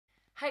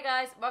Hey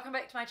guys, welcome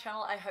back to my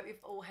channel. I hope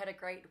you've all had a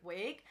great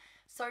week.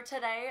 So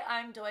today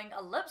I'm doing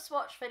a lip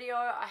swatch video.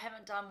 I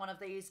haven't done one of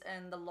these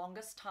in the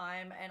longest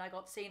time and I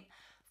got sent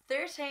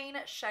 13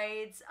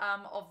 shades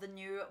of the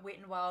new Wet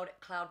n Wild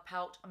Cloud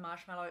Pout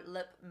Marshmallow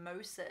lip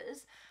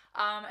mousses.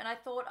 And I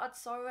thought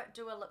I'd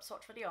do a lip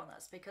swatch video on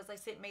this because they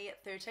sent me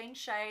 13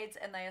 shades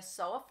and they are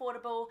so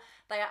affordable.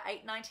 They are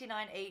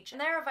 $8.99 each and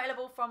they're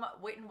available from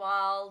Wet n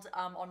Wild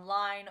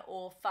online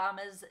or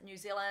Farmers New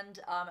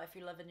Zealand if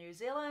you live in New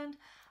Zealand.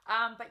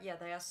 But yeah,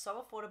 they are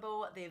so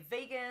affordable. They're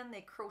vegan,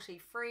 they're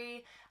cruelty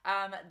free,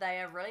 they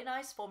are really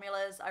nice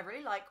formulas. I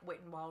really like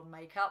Wet n Wild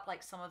makeup.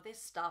 Like, some of their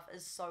stuff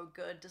is so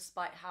good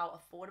despite how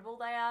affordable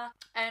they are.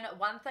 And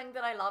one thing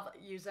that I love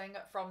using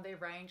from their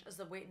range is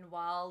the Wet n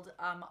Wild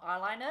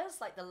eyeliners,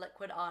 like the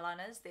liquid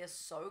eyeliners. They're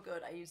so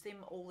good. I use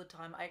them all the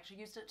time. I actually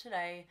used it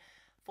today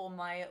for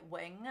my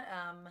wing.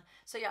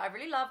 So yeah, I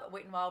really love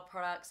Wet n Wild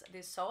products.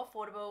 They're so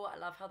affordable. I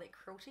love how they're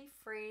cruelty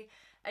free.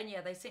 And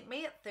yeah, they sent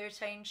me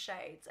 13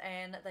 shades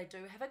and they do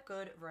have a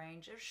good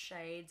range of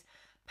shades.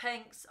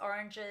 Pinks,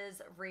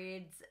 oranges,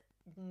 reds,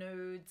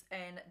 nudes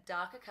and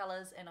darker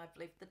colors, and I've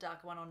left the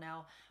darker one on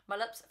now. My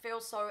lips feel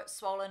so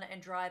swollen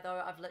and dry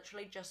though. I've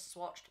literally just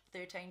swatched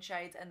 13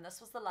 shades and this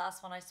was the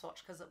last one I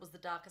swatched because it was the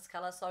darkest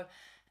color. So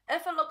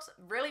if it looks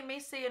really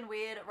messy and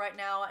weird right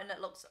now and it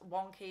looks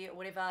wonky or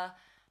whatever,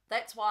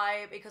 that's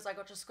why, because I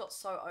just got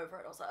so over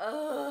it. I was like,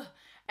 ugh.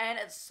 And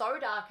it's so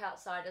dark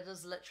outside. It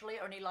is literally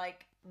only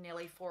like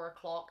nearly 4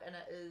 o'clock and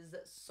it is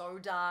so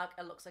dark.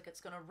 It looks like it's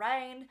gonna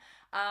rain.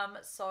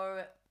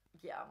 So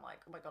yeah, I'm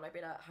like, oh my god, I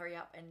better hurry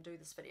up and do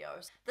this video.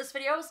 This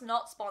video is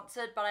not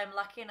sponsored, but I'm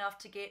lucky enough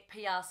to get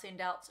PR send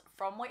outs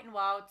from Wet n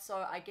Wild,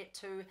 so I get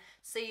to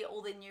see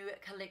all the new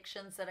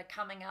collections that are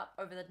coming up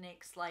over the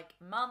next like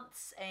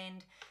months.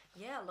 And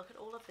yeah, look at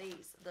all of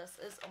these. This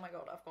is, oh my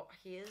god, I've got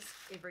hairs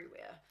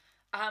everywhere.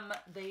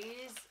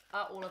 These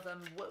are all of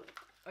them. Whoa.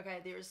 Okay,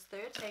 there is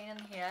 13 in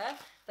here.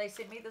 They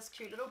sent me this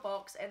cute little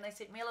box and they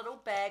sent me a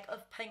little bag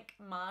of pink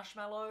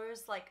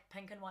marshmallows, like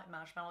pink and white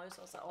marshmallows.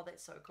 So I was like, oh,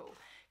 that's so cool,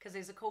 because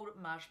these are called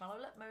marshmallow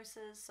lip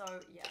mousses. So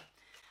yeah,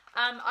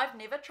 I've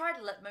never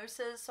tried lip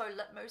mousses. So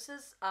lip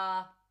mousses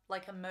are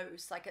like a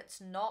mousse, like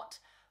it's not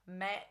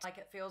matte, like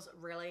it feels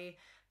really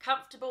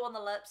comfortable on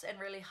the lips and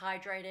really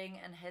hydrating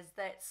and has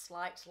that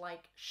slight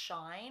like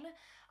shine,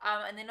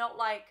 and they're not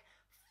like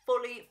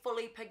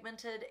fully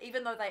pigmented,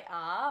 even though they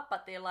are,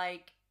 but they're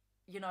like,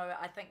 you know,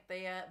 I think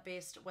they're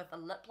best with a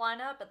lip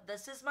liner. But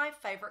this is my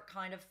favorite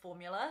kind of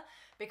formula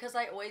because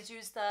I always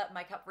use the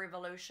Makeup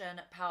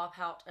Revolution Power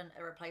Pout and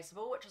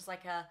Irreplaceable, which is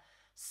like a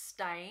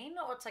stain,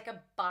 or it's like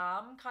a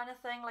balm kind of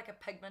thing, like a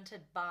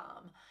pigmented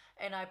balm,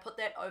 and I put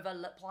that over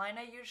lip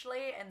liner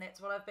usually, and that's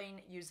what I've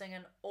been using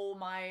in all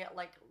my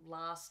like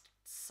last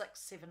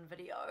 6-7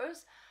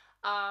 videos.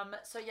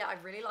 So yeah, I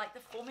really like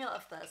the formula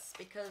of this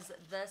because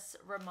this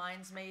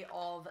reminds me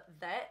of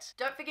that.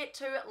 Don't forget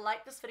to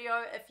like this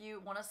video if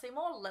you want to see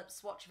more lip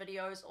swatch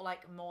videos or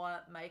like more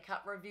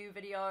makeup review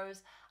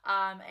videos.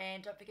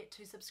 And don't forget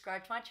to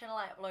subscribe to my channel.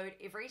 I upload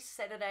every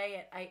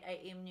Saturday at 8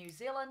 AM New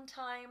Zealand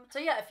time. So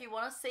yeah, if you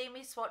want to see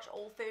me swatch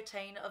all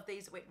 13 of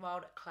these Wet n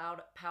Wild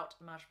Cloud Pout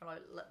Marshmallow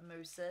lip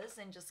mousses,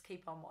 then just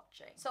keep on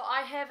watching. So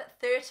I have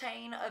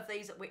 13 of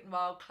these Wet n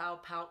Wild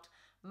Cloud Pout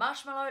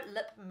Marshmallow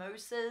lip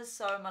mousses,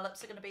 so my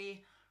lips are going to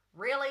be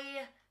really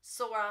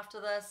sore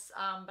after this,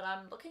 but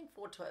I'm looking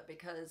forward to it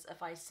because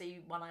if I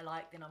see one I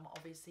like, then I'm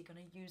obviously going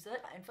to use it.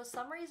 And for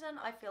some reason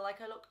I feel like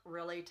I look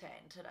really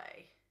tan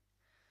today.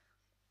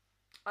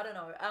 I don't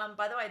know.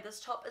 By the way, this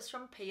top is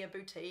from Pia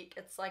Boutique.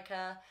 It's like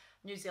a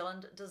New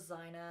Zealand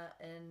designer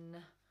in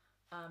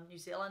New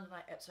Zealand and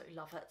I absolutely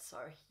love it, so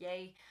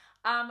yay.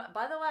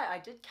 By the way, I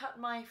did cut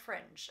my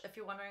fringe, if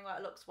you're wondering why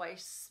it looks way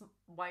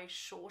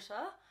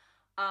shorter.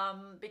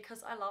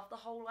 Because I love the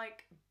whole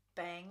like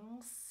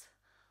bangs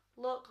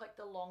look, like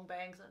the long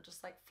bangs, and it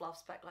just like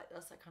fluffs back like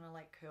this. I kind of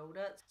like curled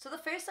it. So the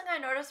first thing I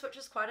noticed, which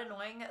is quite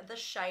annoying, the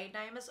shade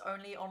name is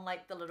only on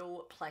like the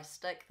little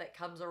plastic that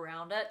comes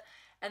around it,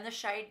 and the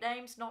shade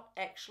name's not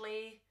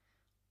actually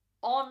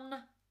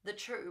on the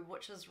tube,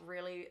 which is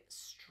really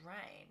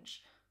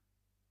strange.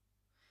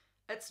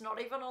 It's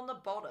not even on the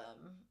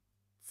bottom.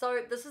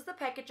 So this is the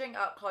packaging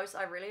up close.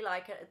 I really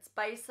like it. It's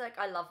basic.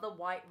 I love the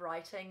white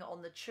writing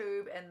on the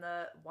tube and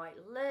the white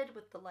lid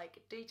with the like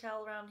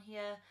detail around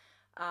here.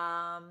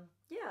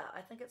 Yeah,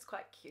 I think it's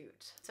quite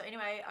cute. So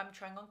anyway, I'm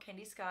trying on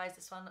Candy Skies.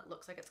 This one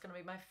looks like it's going to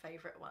be my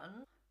favorite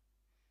one.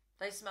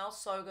 They smell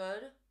so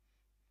good.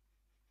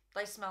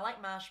 They smell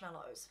like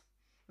marshmallows.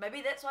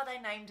 Maybe that's why they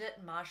named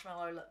it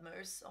Marshmallow Lip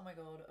Mousse. Oh my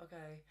god,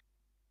 okay.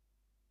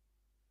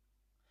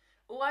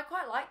 Oh, I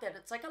quite like that.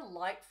 It's like a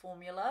light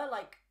formula,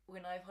 like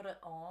when I put it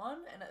on,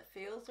 and it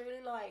feels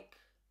really like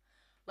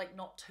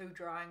not too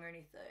drying or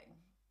anything.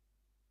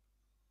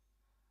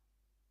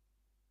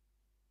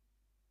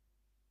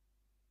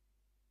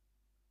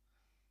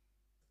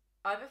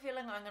 I have a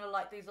feeling I'm gonna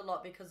like these a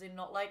lot because they're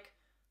not like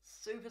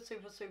super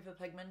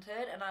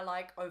pigmented, and I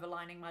like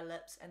overlining my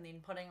lips and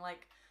then putting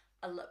like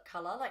a lip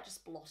color, like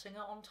just blotting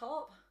it on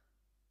top.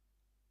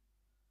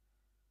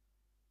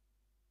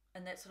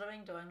 and that's what I've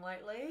been doing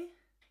lately.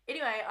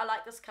 Anyway, I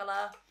like this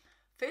color.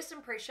 First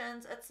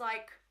impressions, it's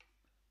like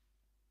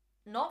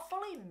not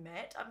fully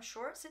matte. I'm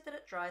sure it said that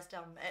it dries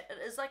down matte.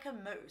 It is like a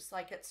mousse.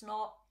 Like it's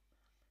not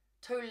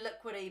too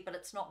liquidy, but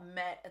it's not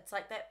matte. It's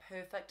like that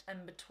perfect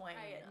in between.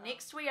 Okay,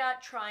 next we are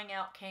trying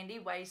out Candy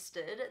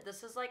Wasted.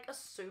 This is like a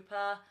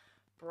super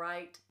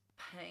bright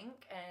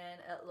pink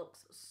and it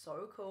looks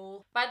so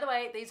cool. By the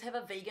way, these have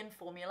a vegan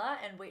formula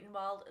and Wet n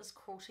Wild is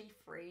cruelty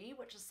free,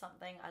 which is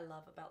something I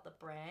love about the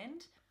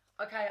brand.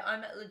 Okay,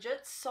 I'm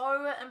legit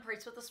so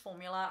impressed with this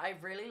formula. I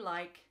really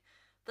like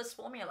this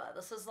formula.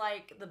 This is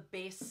like the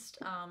best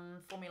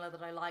formula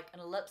that I like in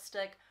a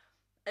lipstick.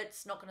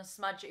 It's not going to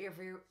smudge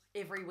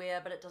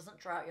everywhere, but it doesn't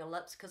dry out your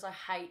lips, because I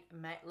hate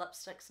matte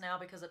lipsticks now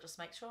because it just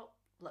makes your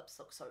lips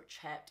look so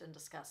chapped and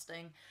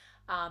disgusting.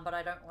 But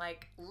I don't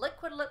like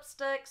liquid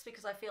lipsticks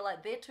because I feel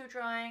like they're too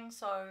drying.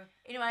 So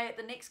anyway,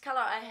 the next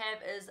color I have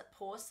is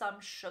Pour Some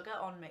Sugar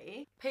on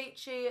Me.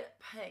 Peachy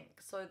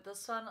pink. So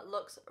this one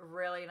looks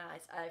really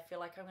nice. I feel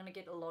like I'm going to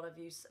get a lot of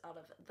use out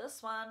of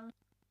this one.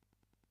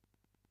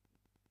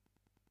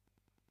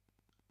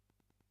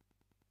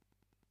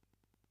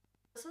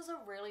 This is a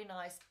really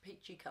nice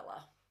peachy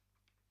color.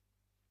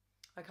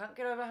 I can't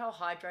get over how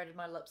hydrated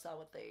my lips are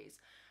with these.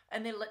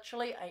 And they're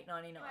literally $8.99.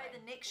 Anyway,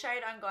 the next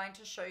shade I'm going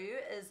to show you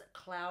is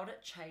Cloud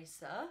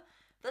Chaser.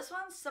 This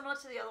one's similar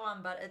to the other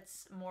one, but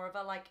it's more of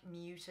a like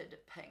muted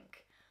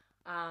pink.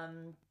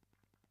 And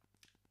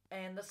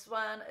this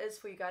one is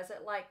for you guys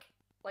that like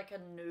a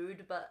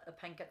nude but a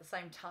pink at the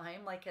same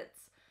time. Like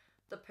it's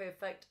the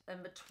perfect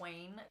in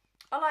between.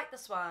 I like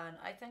this one.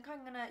 I think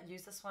I'm gonna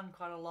use this one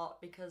quite a lot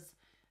because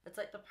it's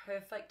like the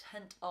perfect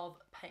hint of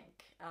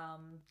pink.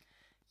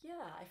 Yeah,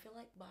 I feel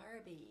like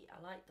Barbie.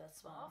 I like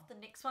this one. The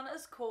next one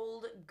is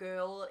called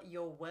Girl,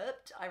 You're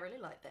Whipped. I really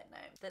like that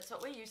name. That's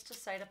what we used to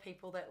say to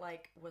people that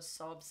like were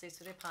so obsessed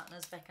with their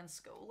partners back in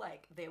school.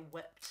 Like, they're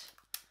whipped.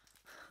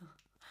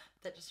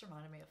 That just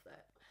reminded me of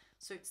that.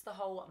 Suits the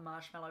whole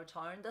marshmallow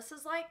tone. This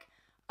is like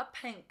a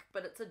pink,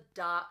 but it's a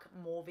dark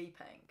mauvey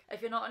pink.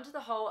 If you're not into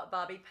the whole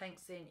Barbie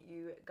pinks, then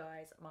you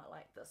guys might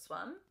like this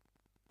one.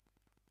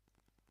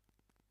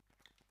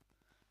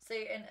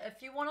 See, and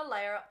if you want to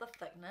layer up the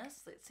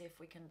thickness, let's see if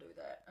we can do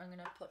that. I'm going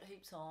to put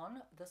heaps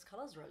on. This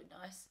color is really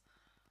nice.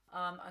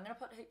 I'm going to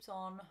put heaps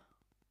on.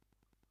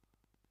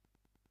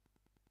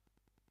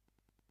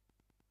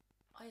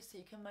 Oh, so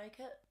you can make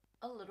it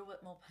a little bit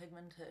more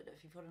pigmented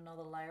if you put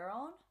another layer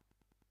on.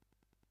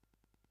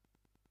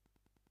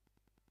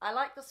 I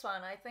like this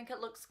one. I think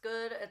it looks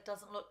good. It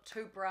doesn't look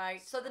too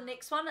bright. So the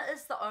next one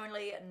is the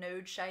only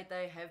nude shade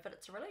they have, but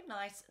it's a really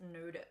nice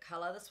nude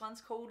color. This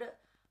one's called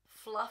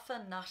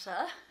Fluffer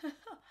Nutter.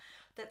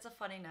 That's a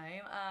funny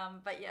name.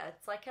 But yeah,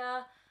 it's like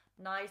a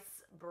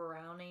nice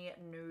brownie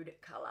nude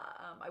color.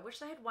 I wish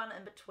they had one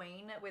in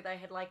between where they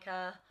had like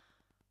a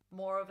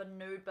more of a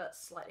nude but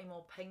slightly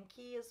more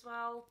pinky as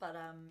well. But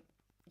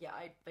yeah,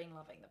 I've been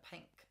loving the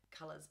pink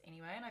colors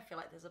anyway, and I feel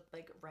like there's a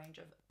big range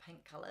of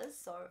pink colors,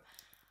 so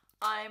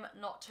I'm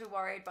not too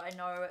worried. But I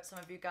know some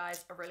of you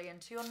guys are really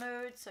into your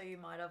nudes, so you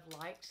might have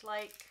liked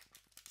like,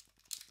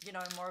 you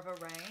know, more of a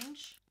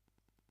range.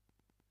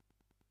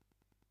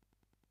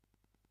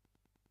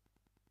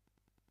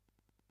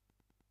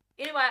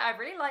 Anyway, I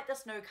really like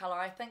this new color.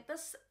 I think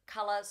this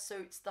color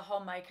suits the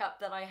whole makeup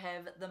that I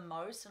have the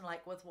most and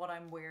like with what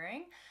I'm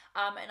wearing.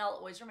 And I'll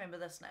always remember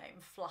this name,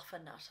 Fluffer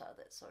Nutter.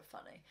 That's so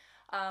funny.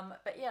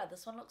 But yeah,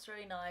 this one looks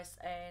really nice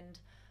and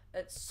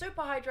it's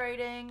super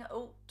hydrating.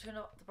 Oh, turn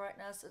up the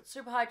brightness. It's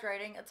super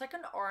hydrating. It's like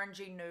an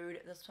orangey nude.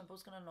 This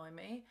pimple's gonna annoy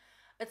me.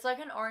 It's like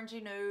an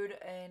orangey nude,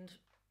 and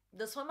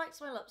this one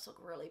makes my lips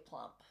look really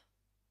plump.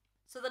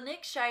 So the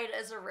next shade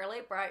is a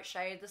really bright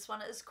shade. This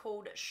one is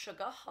called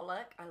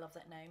Sugarholic. I love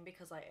that name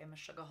because I am a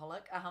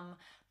sugarholic.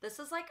 This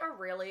is like a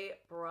really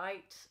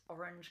bright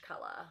orange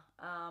color.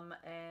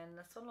 And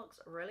this one looks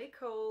really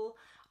cool.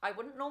 I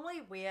wouldn't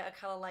normally wear a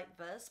color like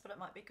this, but it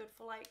might be good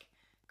for like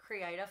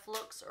creative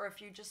looks, or if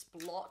you just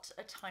blot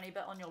a tiny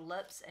bit on your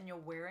lips and you're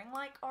wearing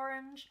like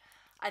orange.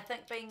 I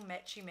think being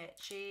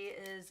matchy-matchy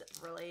is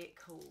really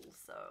cool.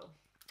 So we'll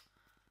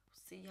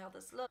see how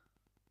this looks.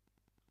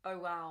 Oh,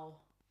 wow.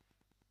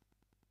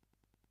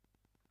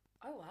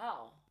 Oh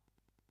wow,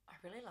 I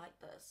really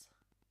like this.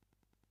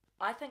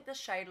 I think this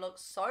shade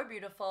looks so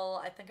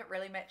beautiful. I think it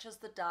really matches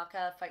the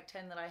darker fake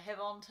tan that I have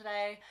on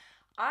today.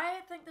 I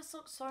think this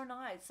looks so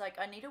nice. Like,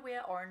 I need to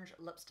wear orange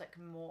lipstick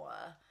more.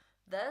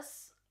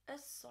 This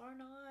is so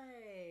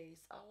nice.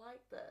 I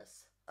like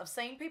this. I've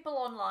seen people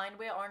online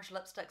wear orange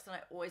lipsticks and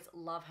I always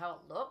love how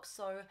it looks.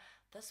 So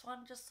this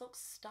one just looks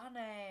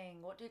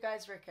stunning. What do you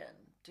guys reckon?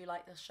 Do you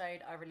like this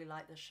shade? I really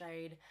like this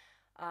shade.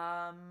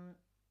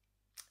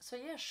 So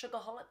yeah,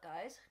 Sugarholic,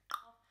 guys.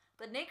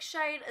 The next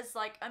shade is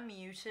like a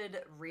muted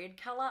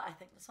red color. I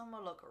think this one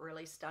will look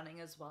really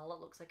stunning as well.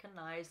 It looks like a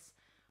nice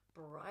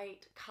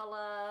bright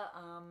color.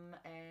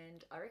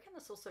 And I reckon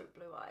this will suit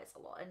blue eyes a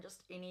lot, and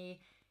just any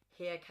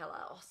hair color,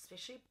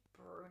 especially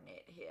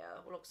brunette hair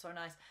will look so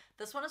nice.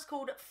 This one is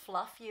called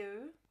Fluff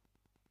You.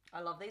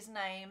 I love these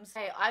names.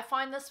 Hey, I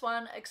find this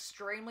one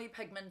extremely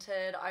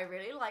pigmented. I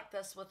really like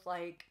this with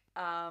like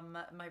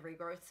my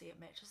regrowth. See, it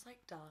matches like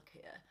dark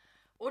hair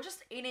or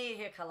just any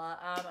hair color.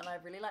 And I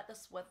really like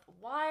this with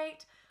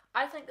white.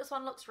 I think this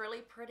one looks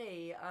really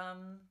pretty.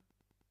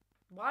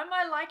 Why am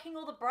I liking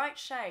all the bright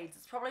shades?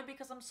 It's probably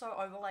because I'm so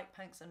over like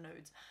pinks and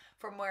nudes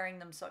from wearing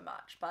them so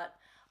much, but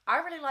I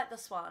really like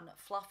this one,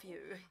 Fluff You.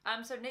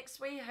 So next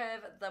we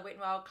have the Wet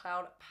n Wild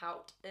Cloud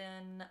Pout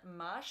in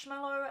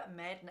Marshmallow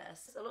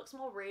Madness. It looks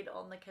more red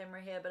on the camera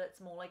here, but it's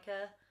more like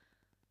a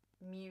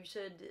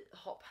muted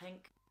hot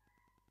pink.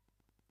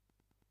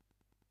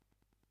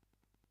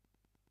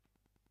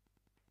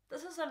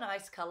 This is a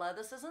nice color.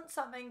 This isn't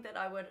something that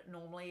I would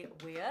normally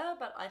wear,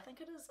 but I think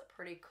it is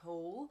pretty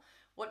cool.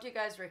 What do you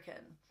guys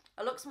reckon?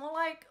 It looks more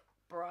like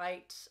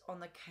bright on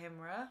the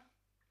camera.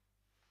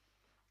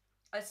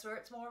 I swear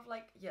it's more of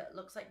like, yeah, it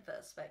looks like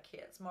this back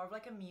here. It's more of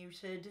like a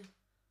muted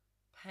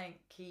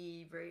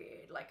pinky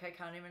red. Like, I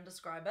can't even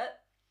describe it.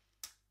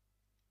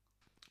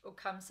 Oh,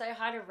 come say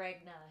hi to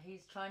Ragnar.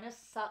 He's trying to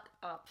suck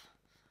up.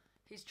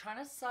 He's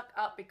trying to suck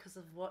up because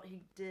of what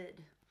he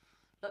did.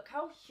 Look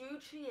how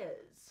huge he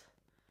is.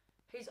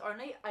 He's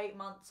only 8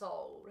 months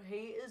old.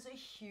 He is a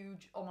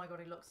huge, oh my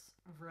god, he looks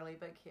really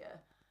big here.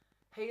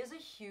 He is a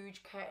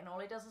huge cat and all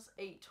he does is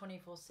eat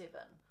 24/7.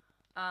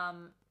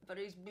 But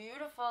he's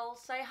beautiful.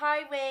 Say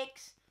hi,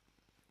 Rex.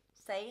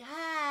 Say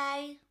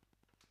hi.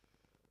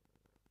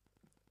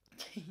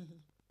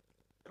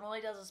 And all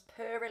he does is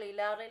purr really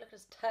loudly. Look at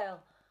his tail.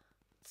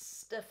 It's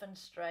stiff and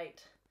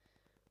straight.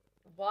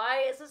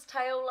 Why is his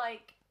tail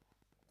like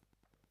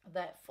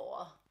that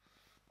for?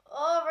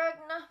 Oh,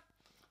 Ragnar.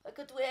 I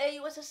could wear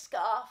you as a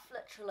scarf,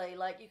 literally.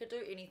 Like, you could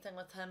do anything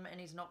with him and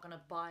he's not going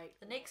to bite.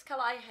 The next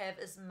colour I have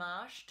is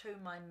Marsh to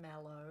My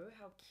Mallow.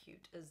 How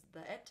cute is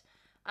that?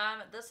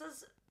 This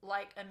is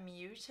like a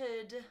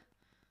muted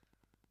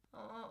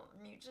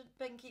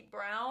pinky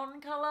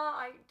brown colour.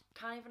 I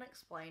can't even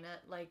explain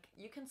it. Like,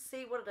 you can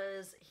see what it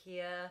is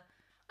here.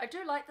 I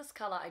do like this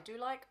colour. I do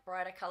like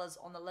brighter colours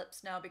on the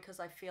lips now because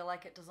I feel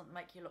like it doesn't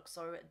make you look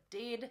so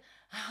dead.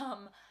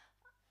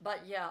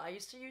 But yeah, I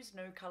used to use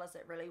nude colours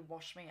that really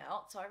wash me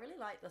out, so I really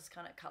like this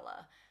kind of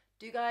colour.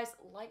 Do you guys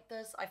like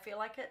this? I feel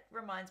like it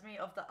reminds me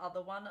of the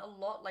other one a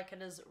lot, like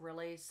it is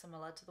really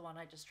similar to the one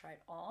I just tried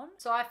on.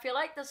 So I feel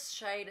like this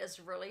shade is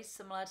really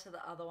similar to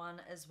the other one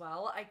as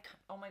well.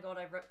 Oh my god,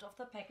 I ripped off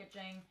the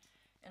packaging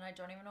and I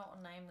don't even know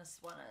what name this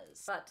one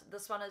is. But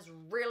this one is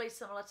really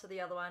similar to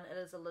the other one. It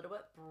is a little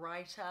bit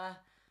brighter,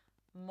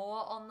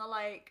 more on the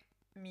like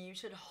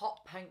muted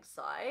hot pink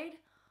side.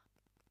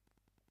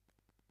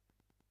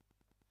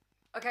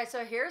 Okay,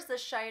 so here's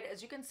this shade.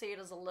 As you can see, it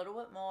is a little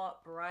bit more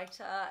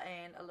brighter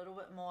and a little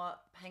bit more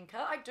pinker.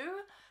 I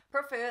do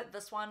prefer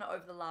this one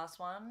over the last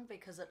one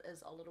because it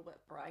is a little bit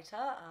brighter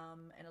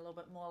and a little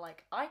bit more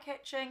like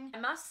eye-catching. I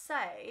must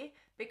say,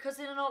 because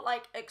they're not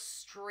like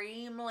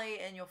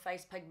extremely in your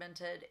face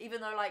pigmented, even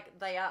though like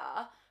they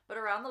are, but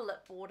around the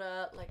lip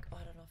border, like,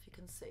 I don't know if you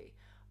can see,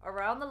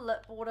 around the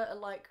lip border it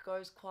like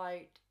goes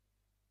quite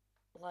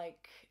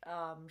like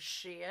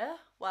sheer.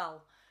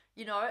 Well,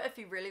 you know, if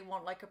you really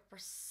want like a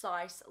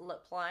precise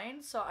lip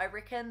line. So I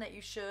reckon that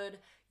you should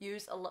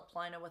use a lip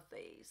liner with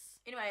these.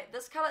 Anyway,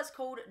 this color is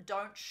called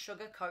Don't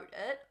Sugarcoat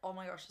It. Oh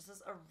my gosh, this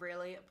is a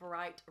really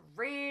bright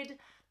red.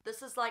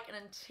 This is like an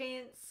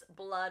intense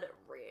blood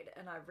red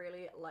and I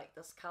really like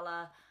this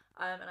color.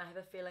 And I have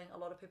a feeling a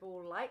lot of people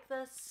will like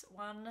this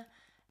one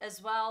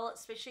as well,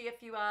 especially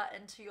if you are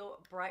into your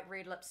bright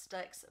red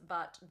lipsticks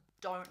but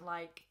don't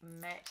like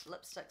matte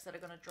lipsticks that are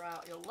going to dry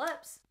out your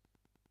lips.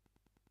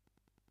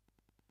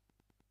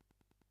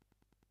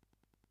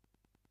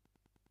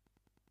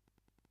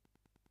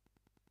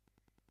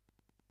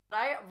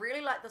 I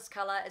really like this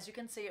color. As you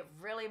can see, it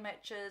really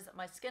matches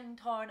my skin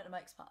tone. It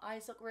makes my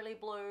eyes look really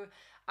blue.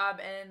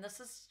 And this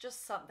is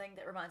just something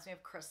that reminds me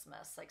of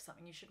Christmas, like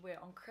something you should wear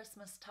on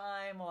Christmas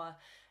time, or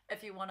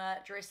if you want to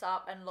dress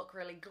up and look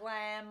really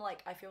glam.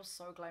 Like, I feel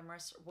so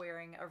glamorous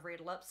wearing a red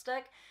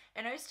lipstick.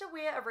 And I used to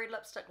wear a red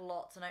lipstick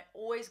lots, and I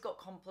always got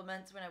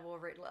compliments when I wore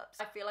red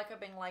lips. I feel like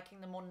I've been liking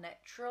the more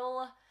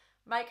natural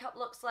makeup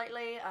looks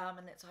lately,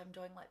 and that's why I'm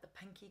doing like the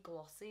pinky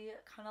glossy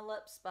kind of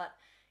lips. But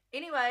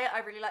anyway, I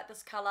really like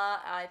this color.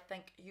 I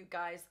think you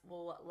guys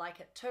will like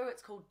it too.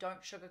 It's called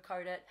Don't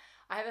Sugarcoat It.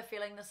 I have a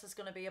feeling this is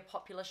going to be a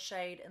popular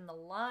shade in the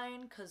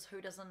line because who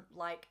doesn't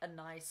like a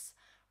nice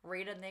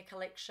red in their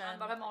collection?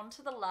 But I'm on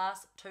to the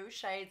last two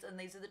shades and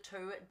these are the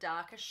two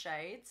darker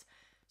shades.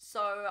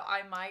 So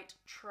I might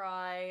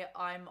try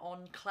I'm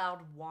on Cloud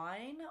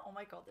Wine. Oh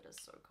my god, that is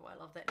so cool. I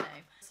love that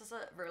name. This is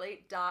a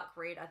really dark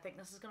red. I think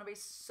this is going to be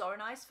so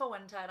nice for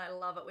winter and I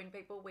love it when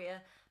people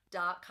wear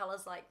dark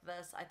colors like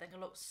this. I think it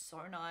looks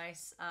so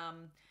nice.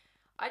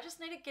 I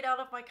just need to get out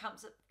of my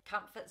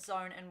comfort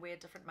zone and wear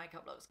different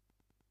makeup looks.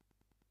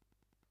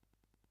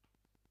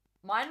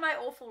 Mind my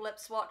awful lip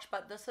swatch,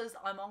 but this is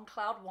I'm on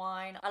Cloud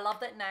Wine. I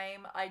love that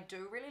name. I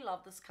do really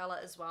love this color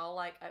as well.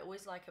 Like, I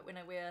always like it when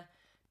I wear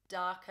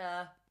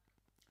darker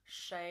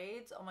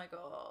shades. Oh my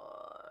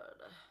god.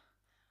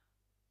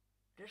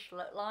 this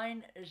lip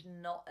line is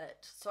not it.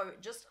 So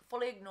just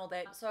fully ignore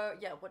that. So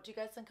yeah, what do you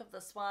guys think of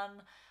this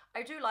one?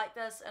 I do like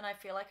this, and I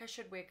feel like I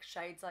should wear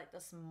shades like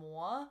this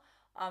more.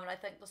 And I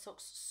think this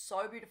looks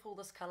so beautiful,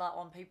 this color,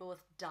 on people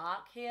with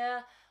dark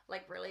hair,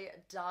 like really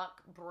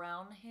dark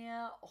brown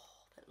hair. Oh,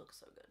 that looks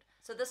so good.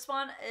 So this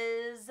one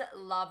is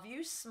Love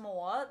You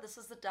S'more. This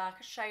is the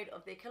darkest shade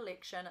of their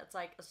collection. It's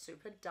like a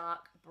super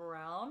dark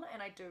brown,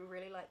 and I do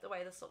really like the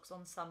way this looks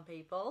on some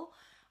people.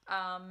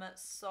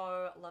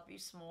 So Love You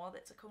S'more,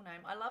 that's a cool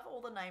name. I love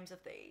all the names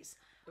of these.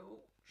 Oh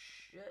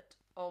shit.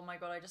 Oh my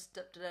god, I just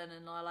dipped it in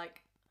and I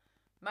like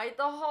made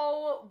the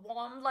whole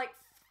wand like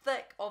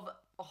thick of,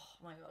 oh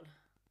my god.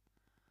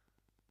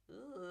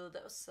 Ooh,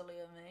 that was silly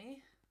of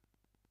me.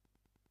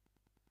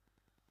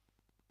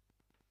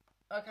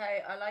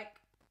 Okay,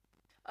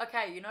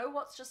 okay, you know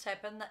what's just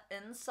happened? The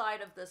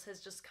inside of this has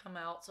just come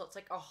out, so it's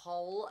like a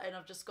hole, and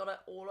I've just got it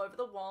all over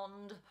the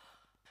wand.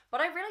 But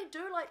I really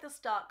do like this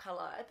dark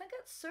color. I think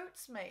it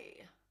suits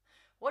me.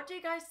 What do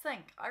you guys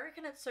think? I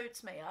reckon it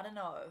suits me. I don't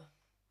know.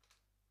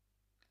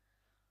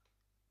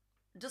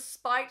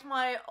 Despite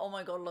my, oh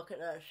my god, look at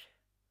it.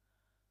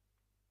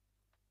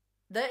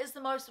 That is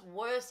the most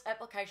worst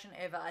application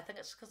ever. I think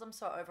it's because I'm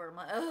so over it. I'm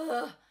like,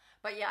 ugh.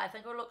 But yeah, I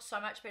think it will look so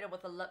much better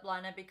with a lip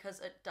liner because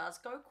it does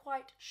go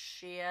quite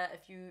sheer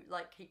if you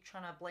like keep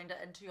trying to blend it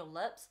into your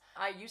lips.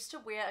 I used to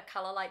wear a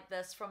color like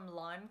this from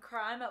Lime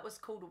Crime. It was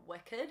called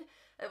Wicked.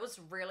 It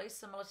was really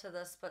similar to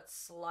this but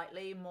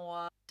slightly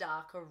more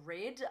darker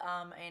red.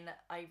 And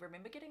I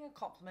remember getting a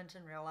compliment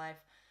in real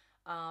life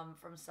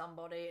from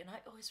somebody, and I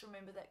always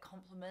remember that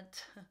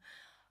compliment.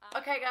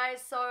 Okay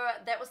guys, so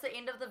that was the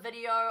end of the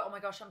video. Oh my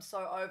gosh, I'm so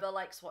over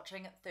like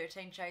swatching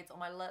 13 shades on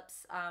my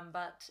lips.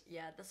 But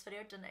yeah, this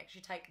video didn't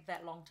actually take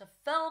that long to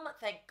film,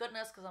 thank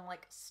goodness, because I'm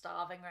like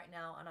starving right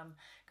now and I'm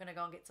gonna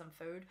go and get some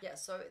food. Yeah,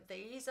 so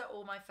these are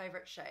all my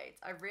favorite shades.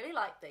 I really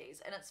like these,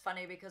 and it's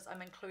funny because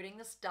I'm including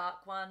this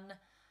dark one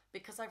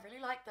because I really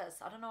like this.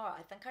 I don't know,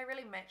 I think I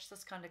really match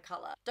this kind of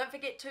color. Don't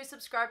forget to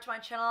subscribe to my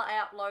channel.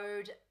 I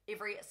upload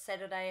every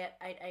Saturday at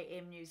 8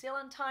 AM New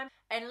Zealand time.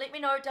 And let me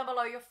know down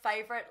below your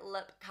favorite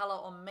lip color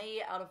on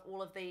me out of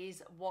all of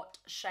these. What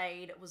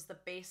shade was the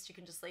best? You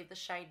can just leave the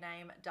shade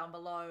name down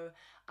below.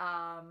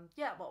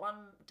 Yeah, what one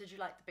did you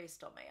like the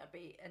best on me? I'd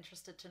be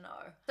interested to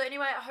know. So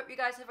anyway, I hope you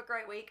guys have a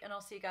great week, and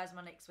I'll see you guys in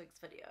my next week's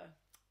video.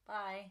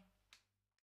 Bye.